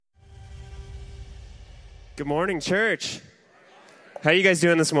Good morning, church. How are you guys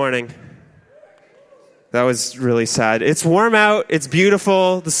doing this morning? That was really sad. It's warm out. It's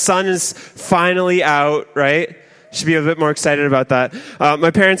beautiful. The sun is finally out, right? Should be a bit more excited about that.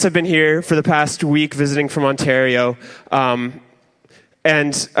 My parents have been here for the past week visiting from Ontario.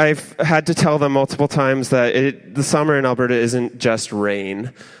 And I've had to tell them multiple times that the summer in Alberta isn't just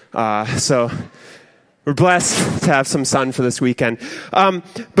rain. So we're blessed to have some sun for this weekend.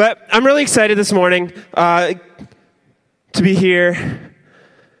 But I'm really excited this morning to be here.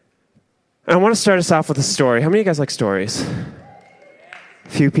 And I want to start us off with a story. How many of you guys like stories? A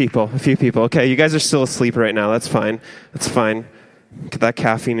few people. Okay, you guys are still asleep right now. That's fine. Get that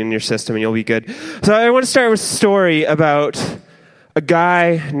caffeine in your system and you'll be good. So I want to start with a story about a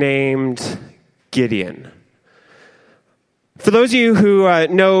guy named Gideon. For those of you who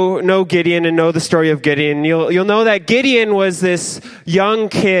know Gideon and know the story of Gideon, you'll know that Gideon was this young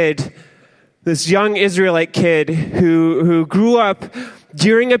kid, this young Israelite kid who grew up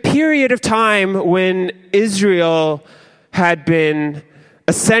during a period of time when Israel had been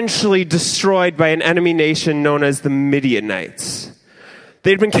essentially destroyed by an enemy nation known as the Midianites.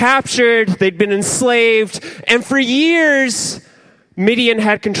 They'd been captured, they'd been enslaved, and for years Midian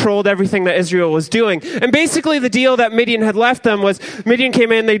had controlled everything that Israel was doing. And basically the deal that Midian had left them was Midian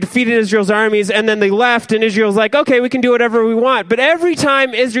came in, they defeated Israel's armies, and then they left, and Israel's like, okay, we can do whatever we want. But every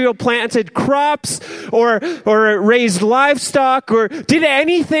time Israel planted crops or raised livestock or did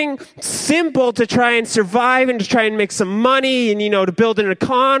anything simple to try and survive and to try and make some money and, to build an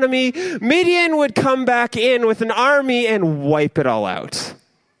economy, Midian would come back in with an army and wipe it all out.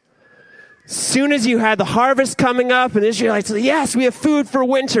 Soon as you had the harvest coming up and the Israelites said, yes, we have food for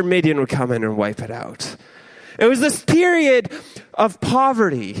winter, Midian would come in and wipe it out. It was this period of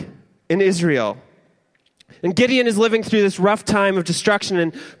poverty in Israel. And Gideon is living through this rough time of destruction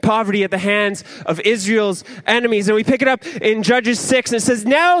and poverty at the hands of Israel's enemies. And we pick it up in Judges 6, and it says,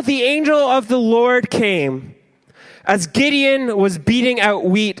 now the angel of the Lord came as Gideon was beating out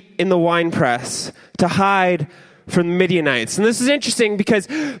wheat in the winepress to hide from the Midianites. And this is interesting because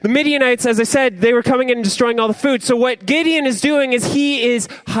the Midianites, as I said, they were coming in and destroying all the food. So what Gideon is doing is he is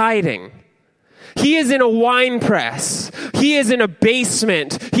hiding. He is in a wine press. He is in a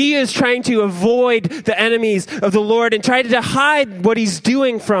basement. He is trying to avoid the enemies of the Lord and trying to hide what he's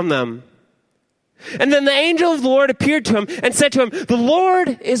doing from them. And then the angel of the Lord appeared to him and said to him, the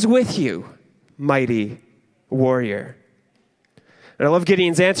Lord is with you, mighty warrior. And I love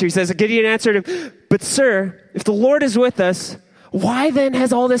Gideon's answer. He says, Gideon answered him, but sir, if the Lord is with us, why then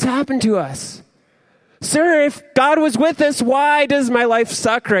has all this happened to us? Sir, if God was with us, why does my life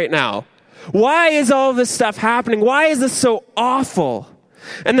suck right now? Why is all this stuff happening? Why is this so awful?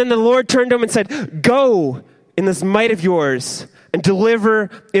 And then the Lord turned to him and said, go in this might of yours and deliver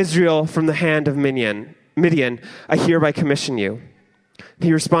Israel from the hand of Midian. I hereby commission you.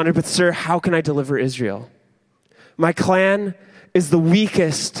 He responded, but sir, how can I deliver Israel? My clan is the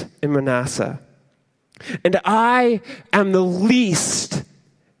weakest in Manasseh, and I am the least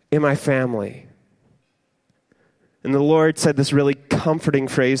in my family. And the Lord said this really comforting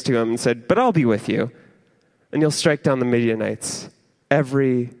phrase to him and said, but I'll be with you, and you'll strike down the Midianites,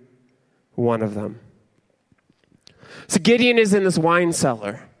 every one of them. So Gideon is in this wine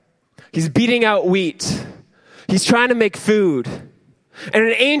cellar. He's beating out wheat. He's trying to make food. And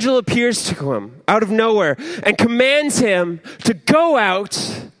an angel appears to him out of nowhere and commands him to go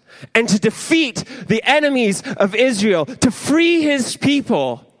out and to defeat the enemies of Israel, to free his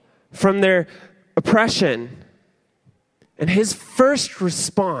people from their oppression. And his first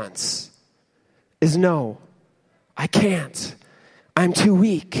response is, no, I can't. I'm too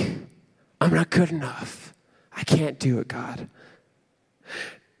weak. I'm not good enough. I can't do it, God.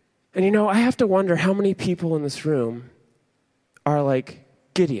 And I have to wonder how many people in this room are like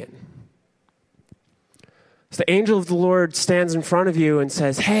Gideon. So the angel of the Lord stands in front of you and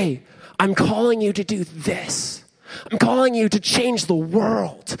says, hey, I'm calling you to do this. I'm calling you to change the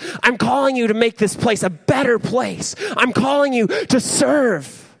world. I'm calling you to make this place a better place. I'm calling you to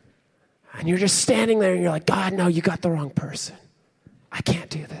serve. And you're just standing there and you're like, God, no, you got the wrong person. I can't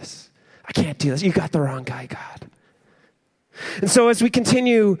do this. You got the wrong guy, God. And so as we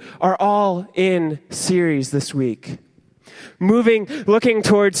continue our All In series this week, looking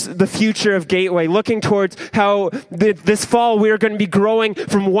towards the future of Gateway, looking towards how this fall we are going to be growing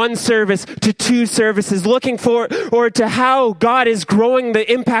from one service to two services, looking forward to how God is growing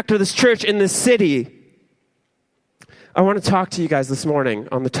the impact of this church in this city. I want to talk to you guys this morning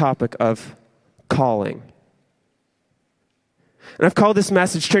on the topic of calling. And I've called this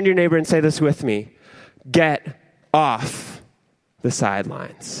message, turn to your neighbor and say this with me, get off the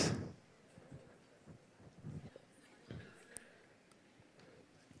sidelines.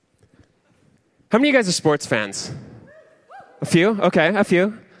 How many of you guys are sports fans? A few? Okay, a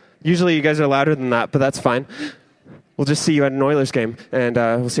few. Usually you guys are louder than that, but that's fine. We'll just see you at an Oilers game, and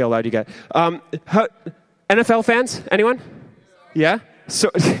we'll see how loud you get. NFL fans? Anyone? Yeah? So,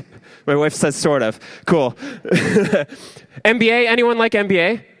 my wife says sort of. Cool. NBA? Anyone like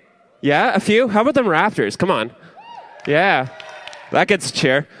NBA? Yeah? A few? How about them Raptors? Come on. Yeah. That gets a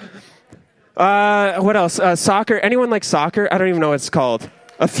cheer. What else? Soccer? Anyone like soccer? I don't even know what it's called.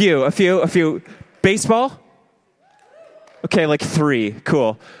 A few. Baseball? Okay, like 3.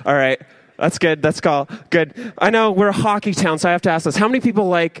 Cool. All right. That's good. That's good. I know we're a hockey town, so I have to ask this. How many people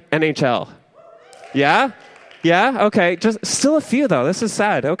like NHL? Yeah? Yeah? Okay. Just still a few, though. This is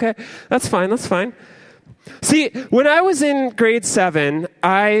sad. Okay. That's fine. See, when I was in grade 7,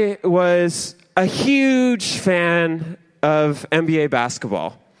 I was a huge fan of NBA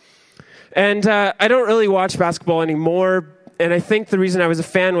basketball. And I don't really watch basketball anymore. And I think the reason I was a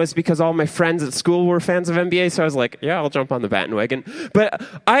fan was because all my friends at school were fans of NBA. So I was like, yeah, I'll jump on the bandwagon. But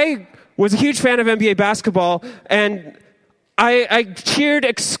I was a huge fan of NBA basketball. And I cheered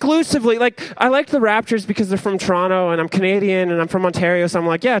exclusively. Like, I liked the Raptors because they're from Toronto. And I'm Canadian. And I'm from Ontario. So I'm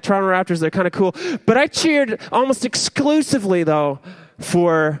like, yeah, Toronto Raptors, they're kind of cool. But I cheered almost exclusively, though,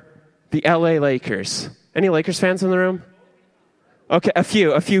 for the LA Lakers. Any Lakers fans in the room? Okay, a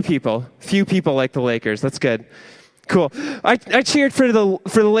few people. Few people like the Lakers. That's good. Cool. I cheered for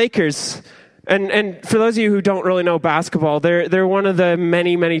the Lakers, and for those of you who don't really know basketball, they're one of the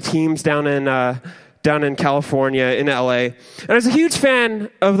many teams down in California, in LA. And I was a huge fan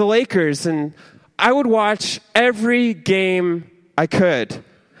of the Lakers, and I would watch every game I could,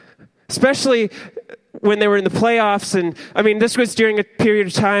 especially when they were in the playoffs. And I mean, this was during a period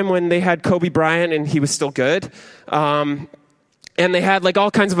of time when they had Kobe Bryant, and he was still good. And they had like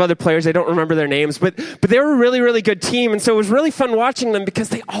all kinds of other players. I don't remember their names, but they were a really good team. And so it was really fun watching them because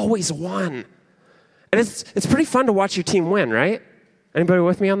they always won. And it's pretty fun to watch your team win, right? Anybody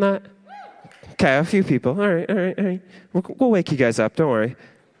with me on that? Okay, a few people. All right. We'll wake you guys up. Don't worry.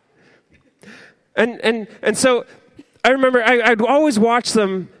 And so I remember I'd always watch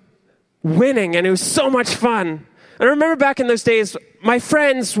them winning, and it was so much fun. And I remember back in those days, my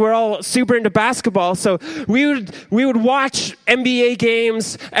friends were all super into basketball, so we would watch NBA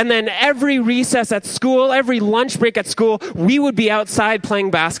games, and then every recess at school, every lunch break at school, we would be outside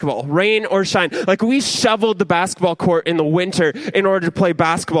playing basketball, rain or shine. Like, we shoveled the basketball court in the winter in order to play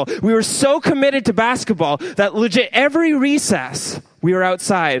basketball. We were so committed to basketball that legit every recess, we were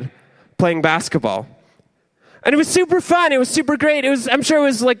outside playing basketball. And it was super fun. It was super great. I'm sure it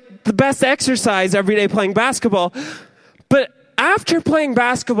was like the best exercise every day playing basketball. But after playing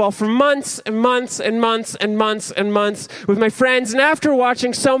basketball for months and months and months and months and months with my friends, and after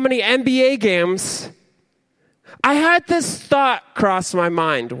watching so many NBA games, I had this thought cross my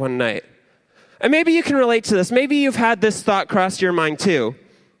mind one night. And maybe you can relate to this. Maybe you've had this thought cross your mind too.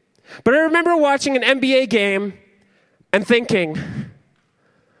 But I remember watching an NBA game and thinking,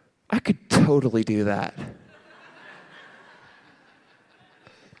 I could totally do that.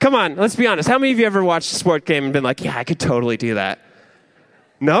 Come on, let's be honest. How many of you ever watched a sport game and been like, yeah, I could totally do that?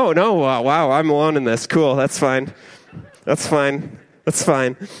 No, wow, I'm alone in this. Cool, that's fine.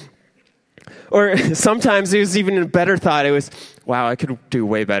 Or sometimes it was even a better thought. It was, wow, I could do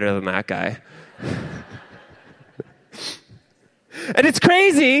way better than that guy. And it's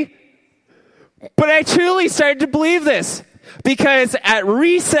crazy, but I truly started to believe this. Because at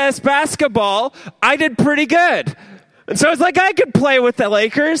recess basketball, I did pretty good. And so I was like, I could play with the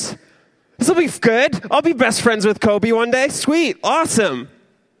Lakers. This will be good. I'll be best friends with Kobe one day. Sweet. Awesome.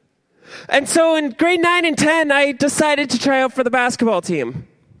 And so in grade 9 and 10, I decided to try out for the basketball team.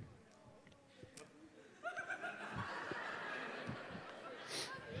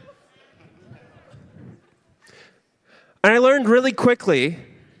 And I learned really quickly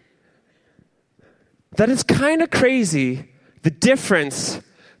that it's kind of crazy, the difference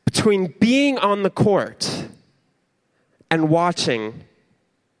between being on the court and watching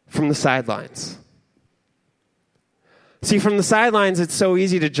from the sidelines. See, from the sidelines, it's so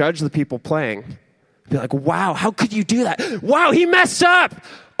easy to judge the people playing. Be like, wow, how could you do that? Wow, he messed up.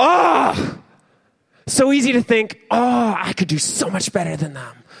 Oh, so easy to think, oh, I could do so much better than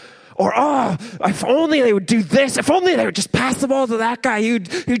them. Or, oh, if only they would do this. If only they would just pass the ball to that guy,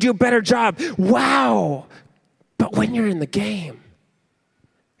 he'd do a better job. Wow. But when you're in the game,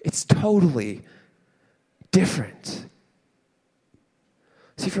 it's totally different.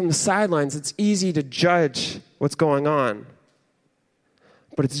 See, from the sidelines, it's easy to judge what's going on.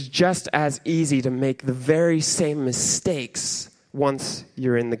 But it's just as easy to make the very same mistakes once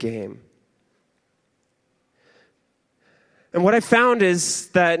you're in the game. And what I found is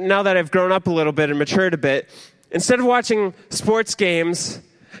that now that I've grown up a little bit and matured a bit, instead of watching sports games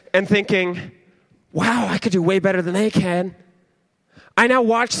and thinking, wow, I could do way better than they can, I now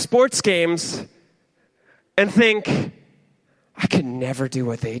watch sports games and think, I could never do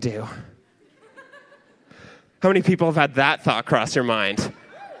what they do. How many people have had that thought cross your mind?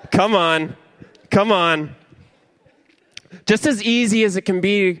 Come on. Just as easy as it can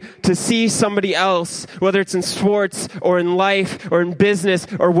be to see somebody else, whether it's in sports or in life or in business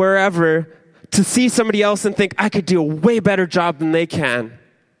or wherever, to see somebody else and think, I could do a way better job than they can.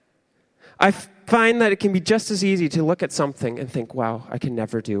 I find that it can be just as easy to look at something and think, wow, I can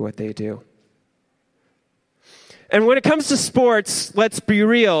never do what they do. And when it comes to sports, let's be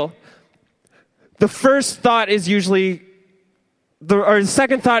real, the first thought is usually, the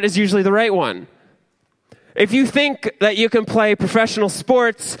second thought is usually the right one. If you think that you can play professional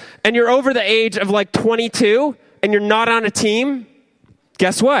sports and you're over the age of like 22 and you're not on a team,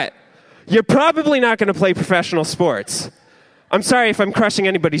 guess what? You're probably not going to play professional sports. I'm sorry if I'm crushing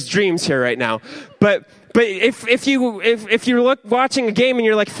anybody's dreams here right now, but if you're watching a game and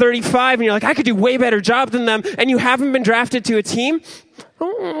you're like 35 and you're like, I could do way better job than them, and you haven't been drafted to a team,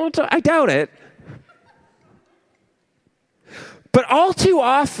 I doubt it. But all too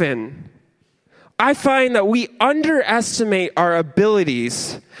often, I find that we underestimate our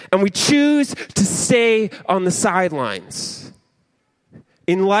abilities and we choose to stay on the sidelines.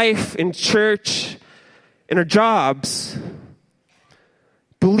 In life, in church, in our jobs,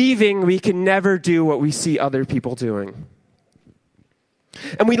 believing we can never do what we see other people doing.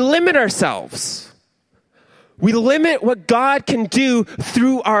 And we limit ourselves. We limit what God can do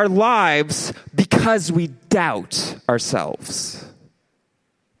through our lives because we doubt ourselves.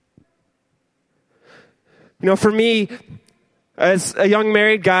 You know, for me, as a young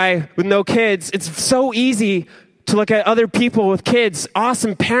married guy with no kids, it's so easy to look at other people with kids,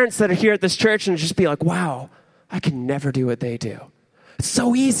 awesome parents that are here at this church, and just be like, wow, I can never do what they do. It's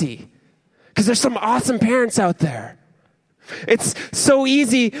so easy because there's some awesome parents out there. It's so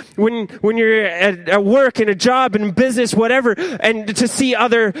easy when you're at work, in a job, in business, whatever, and to see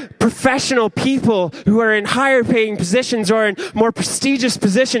other professional people who are in higher paying positions or in more prestigious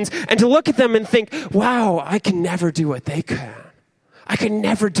positions, and to look at them and think, wow, I can never do what they can. I can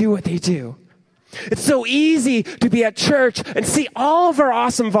never do what they do. It's so easy to be at church and see all of our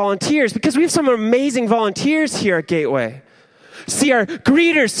awesome volunteers, because we have some amazing volunteers here at Gateway. See our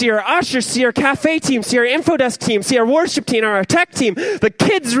greeters, see our ushers, see our cafe team, see our info desk team, see our worship team, our tech team, the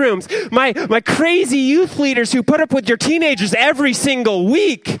kids' rooms, my crazy youth leaders who put up with your teenagers every single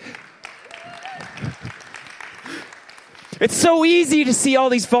week. It's so easy to see all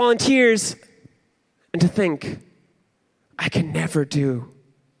these volunteers and to think, I can never do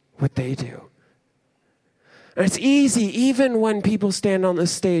what they do. And it's easy even when people stand on the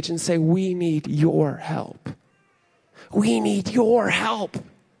stage and say, we need your help. We need your help.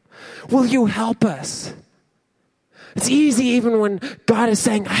 Will you help us? It's easy even when God is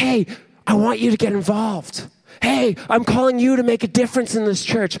saying, hey, I want you to get involved. Hey, I'm calling you to make a difference in this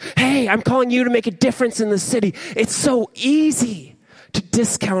church. Hey, I'm calling you to make a difference in this city. It's so easy to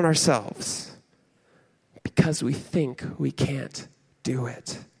discount ourselves because we think we can't do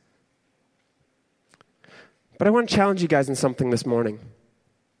it. But I want to challenge you guys in something this morning.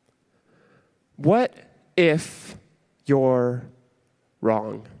 What if you're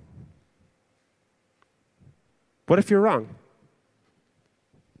wrong? What if you're wrong?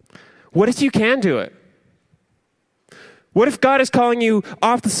 What if you can do it? What if God is calling you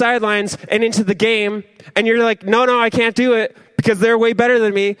off the sidelines and into the game, and you're like, no, I can't do it because they're way better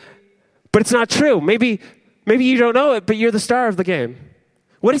than me, but it's not true. Maybe you don't know it, but you're the star of the game.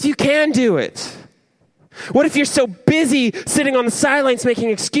 What if you can do it? What if you're so busy sitting on the sidelines making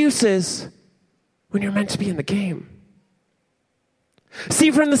excuses when you're meant to be in the game?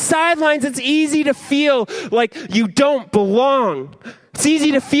 See, from the sidelines, it's easy to feel like you don't belong. It's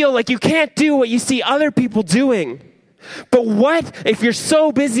easy to feel like you can't do what you see other people doing. But what if you're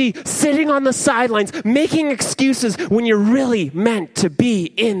so busy sitting on the sidelines making excuses when you're really meant to be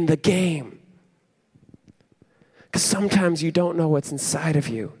in the game? Because sometimes you don't know what's inside of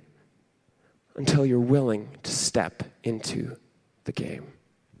you until you're willing to step into the game.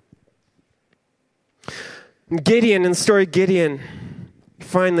 Gideon, in the story Gideon, you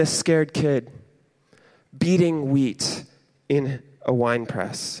find this scared kid beating wheat in a wine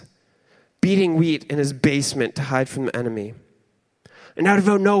press, beating wheat in his basement to hide from the enemy. And out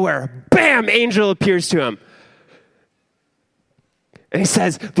of nowhere, bam, angel appears to him. And he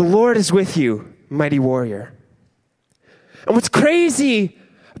says, the Lord is with you, mighty warrior. And what's crazy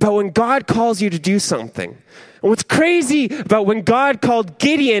about when God calls you to do something, And what's crazy about when God called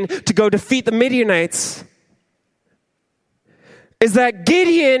Gideon to go defeat the Midianites is that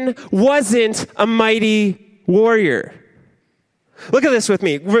Gideon wasn't a mighty warrior. Look at this with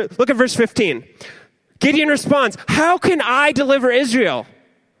me. Look at verse 15. Gideon responds, "How can I deliver Israel?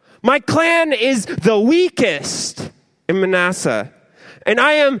 My clan is the weakest in Manasseh, and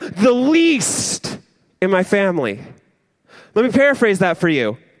I am the least in my family." Let me paraphrase that for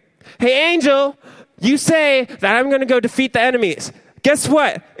you. Hey, angel, you say that I'm going to go defeat the enemies. Guess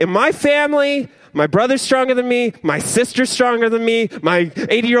what? In my family, my brother's stronger than me, my sister's stronger than me, my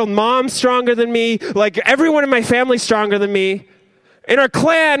 80-year-old mom's stronger than me, like everyone in my family's stronger than me. In our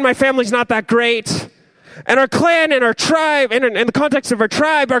clan, my family's not that great. And our clan and our tribe, in the context of our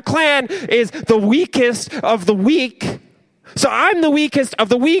tribe, our clan is the weakest of the weak. So I'm the weakest of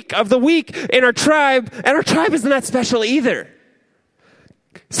the weak in our tribe, and our tribe isn't that special either.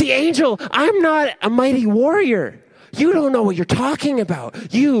 See, angel, I'm not a mighty warrior. You don't know what you're talking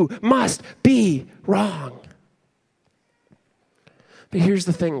about. You must be wrong. But here's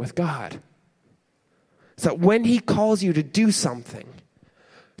the thing with God. It's that when he calls you to do something,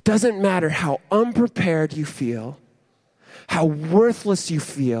 it doesn't matter how unprepared you feel, how worthless you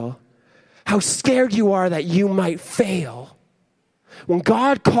feel, how scared you are that you might fail. When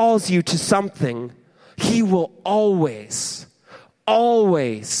God calls you to something, he will always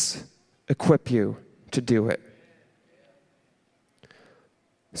equip you to do it.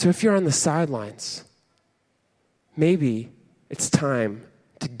 So if you're on the sidelines, maybe it's time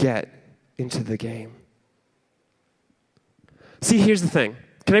to get into the game. See, here's the thing.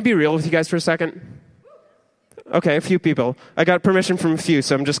 Can I be real with you guys for a second? Okay, a few people. I got permission from a few,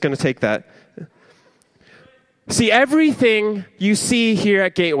 so I'm just going to take that. See, everything you see here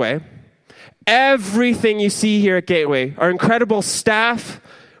at Gateway, our incredible staff,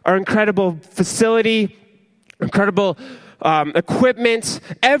 our incredible facility, incredible equipment,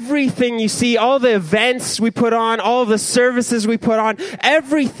 everything you see, all the events we put on, all the services we put on,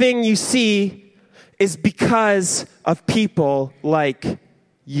 everything you see is because of people like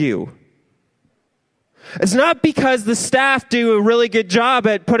you. It's not because the staff do a really good job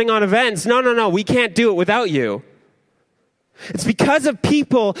at putting on events. No. We can't do it without you. It's because of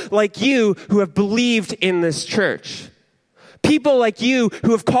people like you who have believed in this church. People like you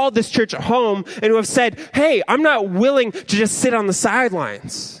who have called this church home and who have said, hey, I'm not willing to just sit on the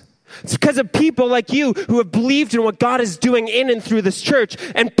sidelines. It's because of people like you who have believed in what God is doing in and through this church,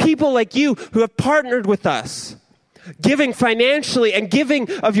 and people like you who have partnered with us, giving financially and giving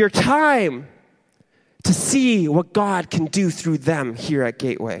of your time to see what God can do through them here at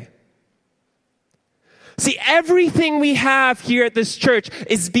Gateway. See, everything we have here at this church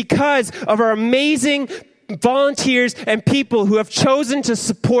is because of our amazing volunteers and people who have chosen to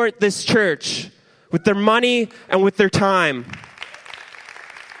support this church with their money and with their time.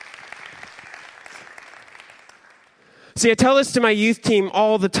 See, I tell this to my youth team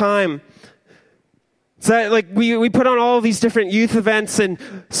all the time. So we put on all of these different youth events, and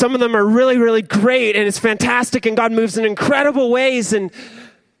some of them are really, really great, and it's fantastic, and God moves in incredible ways, and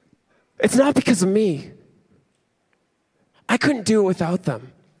it's not because of me. I couldn't do it without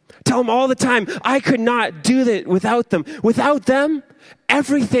them. I tell them all the time, I could not do that without them. Without them,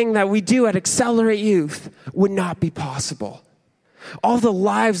 everything that we do at Accelerate Youth would not be possible. All the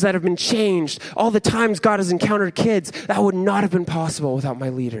lives that have been changed, all the times God has encountered kids, that would not have been possible without my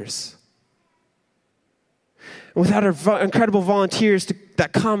leaders. Without our incredible volunteers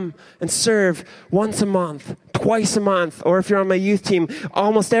that come and serve once a month, twice a month, or if you're on my youth team,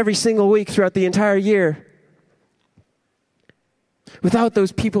 almost every single week throughout the entire year. Without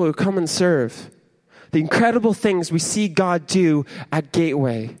those people who come and serve, the incredible things we see God do at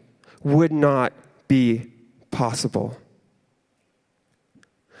Gateway would not be possible.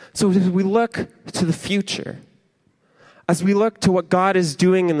 So as we look to the future, as we look to what God is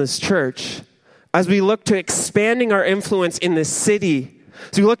doing in this church, as we look to expanding our influence in this city,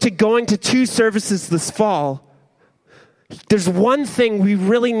 as we look to going to 2 services this fall, there's one thing we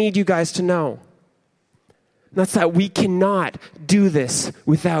really need you guys to know. And that's that we cannot do this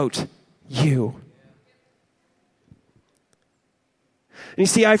without you. And you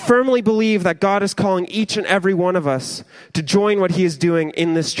see, I firmly believe that God is calling each and every one of us to join what he is doing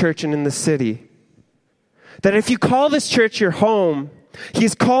in this church and in this city. That if you call this church your home, he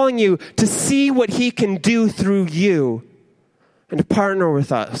is calling you to see what he can do through you and to partner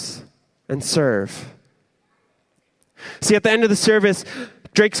with us and serve. See, at the end of the service,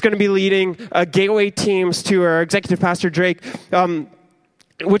 Drake's going to be leading Gateway teams to our executive pastor, Drake.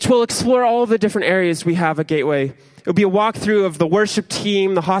 which will explore all of the different areas we have at Gateway. It'll be a walkthrough of the worship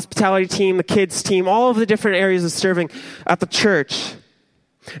team, the hospitality team, the kids team, all of the different areas of serving at the church.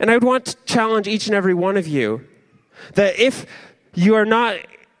 And I would want to challenge each and every one of you that if you are not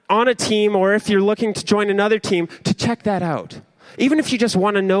on a team or if you're looking to join another team, to check that out. Even if you just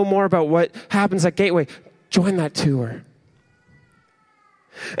want to know more about what happens at Gateway, join that tour.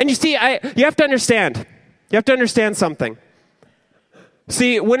 And you see, you have to understand. You have to understand something.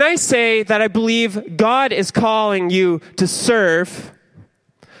 See, when I say that I believe God is calling you to serve,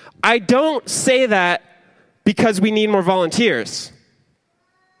 I don't say that because we need more volunteers.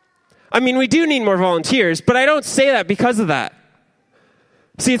 I mean, we do need more volunteers, but I don't say that because of that.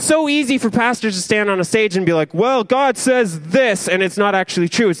 See, it's so easy for pastors to stand on a stage and be like, well, God says this, and it's not actually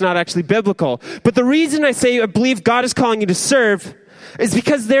true. It's not actually biblical. But the reason I say I believe God is calling you to serve is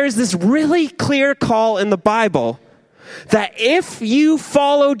because there's this really clear call in the Bible that if you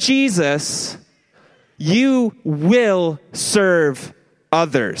follow Jesus, you will serve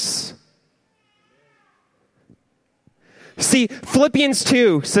others. See, Philippians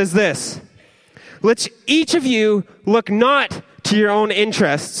 2 says this, let each of you look not to your own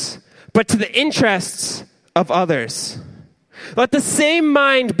interests, but to the interests of others. Let the same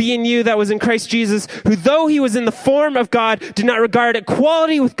mind be in you that was in Christ Jesus, who though he was in the form of God, did not regard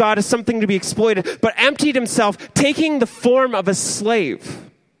equality with God as something to be exploited, but emptied himself, taking the form of a slave,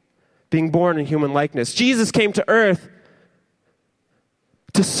 being born in human likeness. Jesus came to earth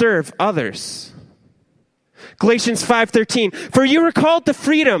to serve others. Galatians 5:13, for you were called to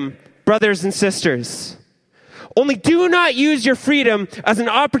freedom, brothers and sisters. Only do not use your freedom as an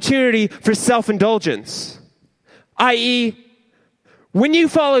opportunity for self-indulgence. I.e., when you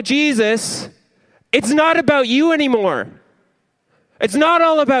follow Jesus, it's not about you anymore. It's not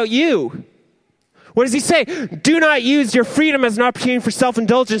all about you. What does he say? Do not use your freedom as an opportunity for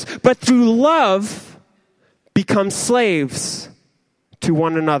self-indulgence, but through love, become slaves to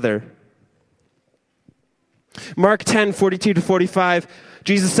one another. Mark 10:42-45,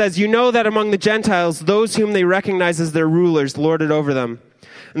 Jesus says, you know that among the Gentiles, those whom they recognize as their rulers lord it over them.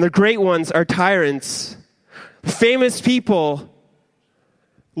 And the great ones are tyrants. Famous people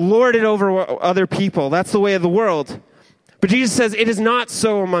lord it over other people. That's the way of the world. But Jesus says, it is not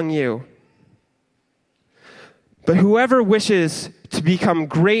so among you. But whoever wishes to become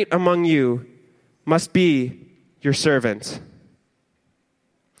great among you must be your servant.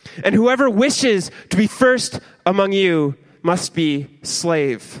 And whoever wishes to be first among you must be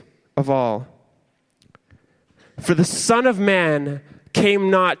slave of all. For the Son of Man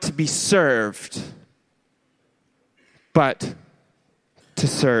came not to be served, but to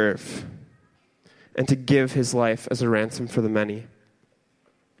serve and to give his life as a ransom for the many.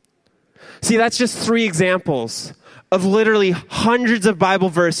 See, that's just 3 examples of literally hundreds of Bible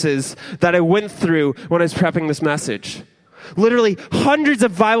verses that I went through when I was prepping this message. Literally hundreds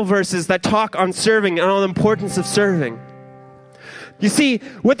of Bible verses that talk on serving and on the importance of serving. You see,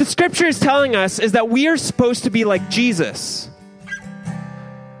 what the scripture is telling us is that we are supposed to be like Jesus.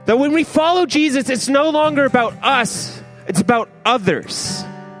 That when we follow Jesus, it's no longer about us, it's about others.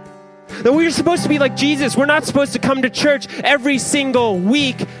 That we're supposed to be like Jesus. We're not supposed to come to church every single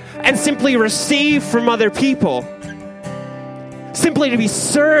week and simply receive from other people. Simply to be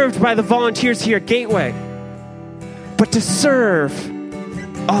served by the volunteers here at Gateway. But to serve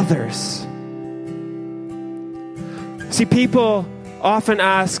others. See, people often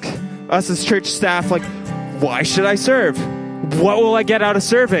ask us as church staff, like, why should I serve? What will I get out of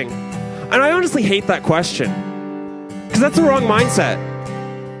serving? And I honestly hate that question. Because that's the wrong mindset.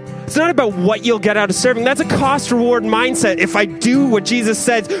 It's not about what you'll get out of serving. That's a cost-reward mindset. If I do what Jesus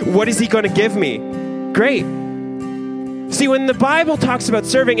says, what is he going to give me? Great. See, when the Bible talks about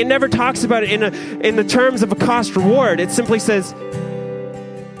serving, it never talks about it in the terms of a cost-reward. It simply says,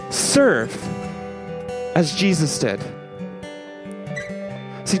 serve as Jesus did.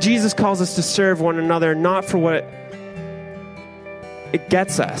 See, Jesus calls us to serve one another, not for what it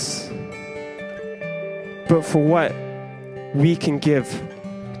gets us, but for what we can give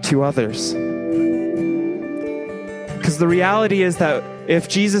to others. Because the reality is that if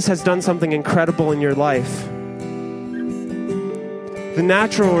Jesus has done something incredible in your life, the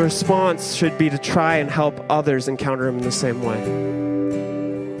natural response should be to try and help others encounter him in the same way.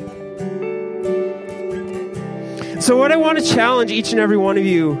 So what I want to challenge each and every one of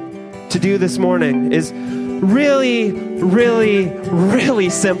you to do this morning is really, really, really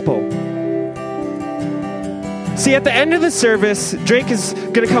simple. See, at the end of the service, Drake is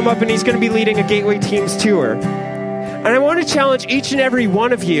going to come up and he's going to be leading a Gateway Teams tour. And I want to challenge each and every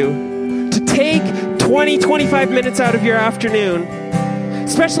one of you to take 20, 25 minutes out of your afternoon,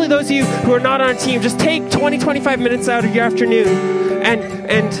 especially those of you who are not on a team, just take 20, 25 minutes out of your afternoon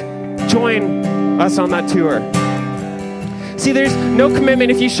and join us on that tour. See, there's no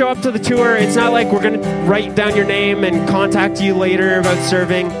commitment. If you show up to the tour, it's not like we're going to write down your name and contact you later about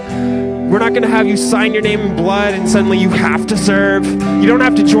serving. We're not going to have you sign your name in blood and suddenly you have to serve. You don't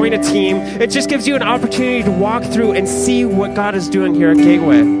have to join a team. It just gives you an opportunity to walk through and see what God is doing here at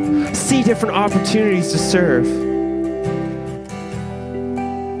Gateway. See different opportunities to serve.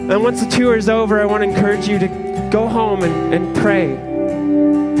 And once the tour is over, I want to encourage you to go home and pray.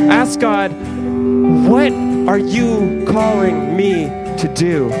 Ask God, what are you calling me to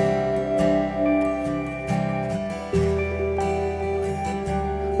do?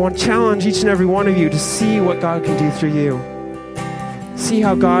 I want to challenge each and every one of you to see what God can do through you. See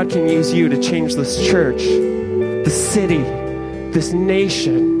how God can use you to change this church, this city, this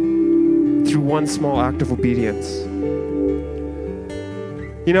nation through one small act of obedience.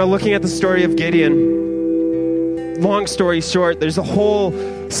 You know, looking at the story of Gideon, long story short, there's a whole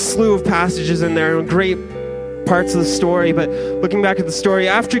slew of passages in there and great parts of the story, but looking back at the story,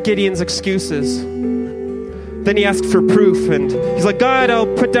 after Gideon's excuses, then he asked for proof, and he's like, God, I'll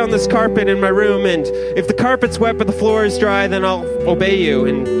put down this carpet in my room, and if the carpet's wet but the floor is dry, then I'll obey you.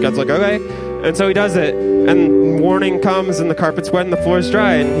 And God's like, okay. And so he does it, and warning comes, and the carpet's wet and the floor is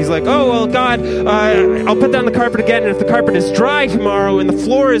dry, and he's like, oh, well, God, I'll put down the carpet again, and if the carpet is dry tomorrow and the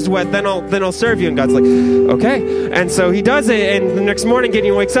floor is wet, then I'll serve you. And God's like, okay. And so he does it, and the next morning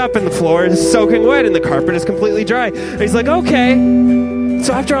Gideon wakes up, and the floor is soaking wet, and the carpet is completely dry. And he's like, okay.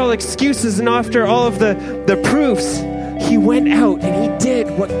 So after all the excuses and after all of the proofs, he went out and he did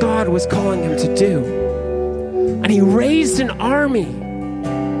what God was calling him to do. And he raised an army.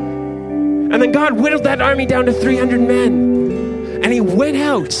 And then God whittled that army down to 300 men. And he went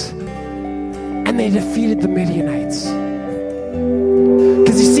out and they defeated the Midianites.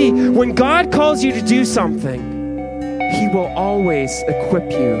 Because you see, when God calls you to do something, he will always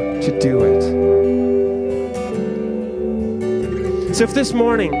equip you to do it. So if this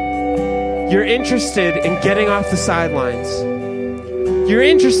morning you're interested in getting off the sidelines, you're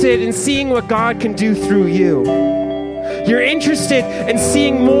interested in seeing what God can do through you, you're interested in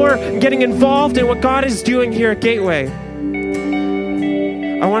seeing more and getting involved in what God is doing here at Gateway,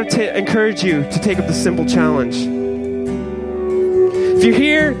 I want to encourage you to take up the simple challenge. If you're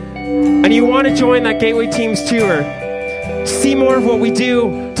here and you want to join that Gateway Teams tour, to see more of what we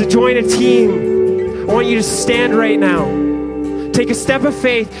do, to join a team, I want you to stand right now. Take a step of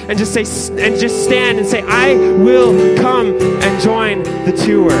faith and just stand and say, I will come and join the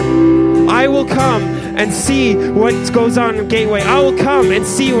tour. I will come and see what goes on in Gateway. I will come and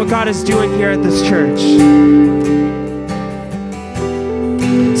see what God is doing here at this church.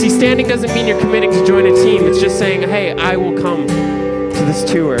 See, standing doesn't mean you're committing to join a team. It's just saying, hey, I will come to this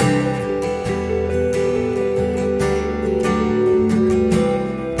tour.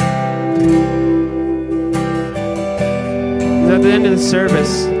 At the end of the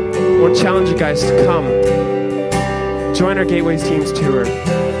service, I want to challenge you guys to come. Join our Gateway Teams tour.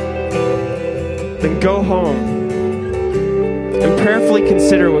 Then go home and prayerfully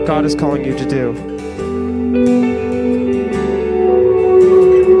consider what God is calling you to do.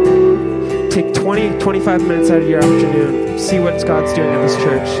 Take 20, 25 minutes out of your afternoon. See what God's doing in this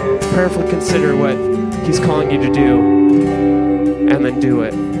church. Prayerfully consider what He's calling you to do. And then do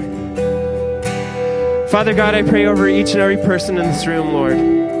it. Father God, I pray over each and every person in this room, Lord,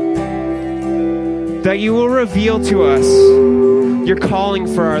 that you will reveal to us your calling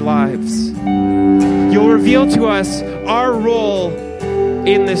for our lives. You'll reveal to us our role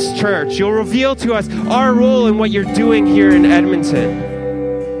in this church. You'll reveal to us our role in what you're doing here in Edmonton.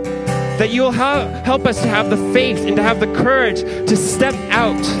 That you'll help us to have the faith and to have the courage to step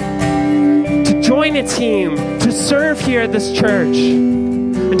out, to join a team, to serve here at this church,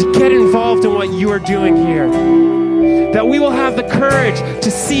 and to get involved in what you are doing here. That we will have the courage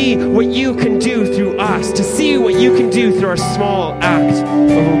to see what you can do through us, to see what you can do through our small act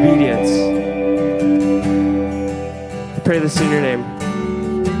of obedience. I pray this in your name.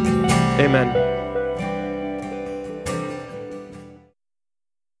 Amen.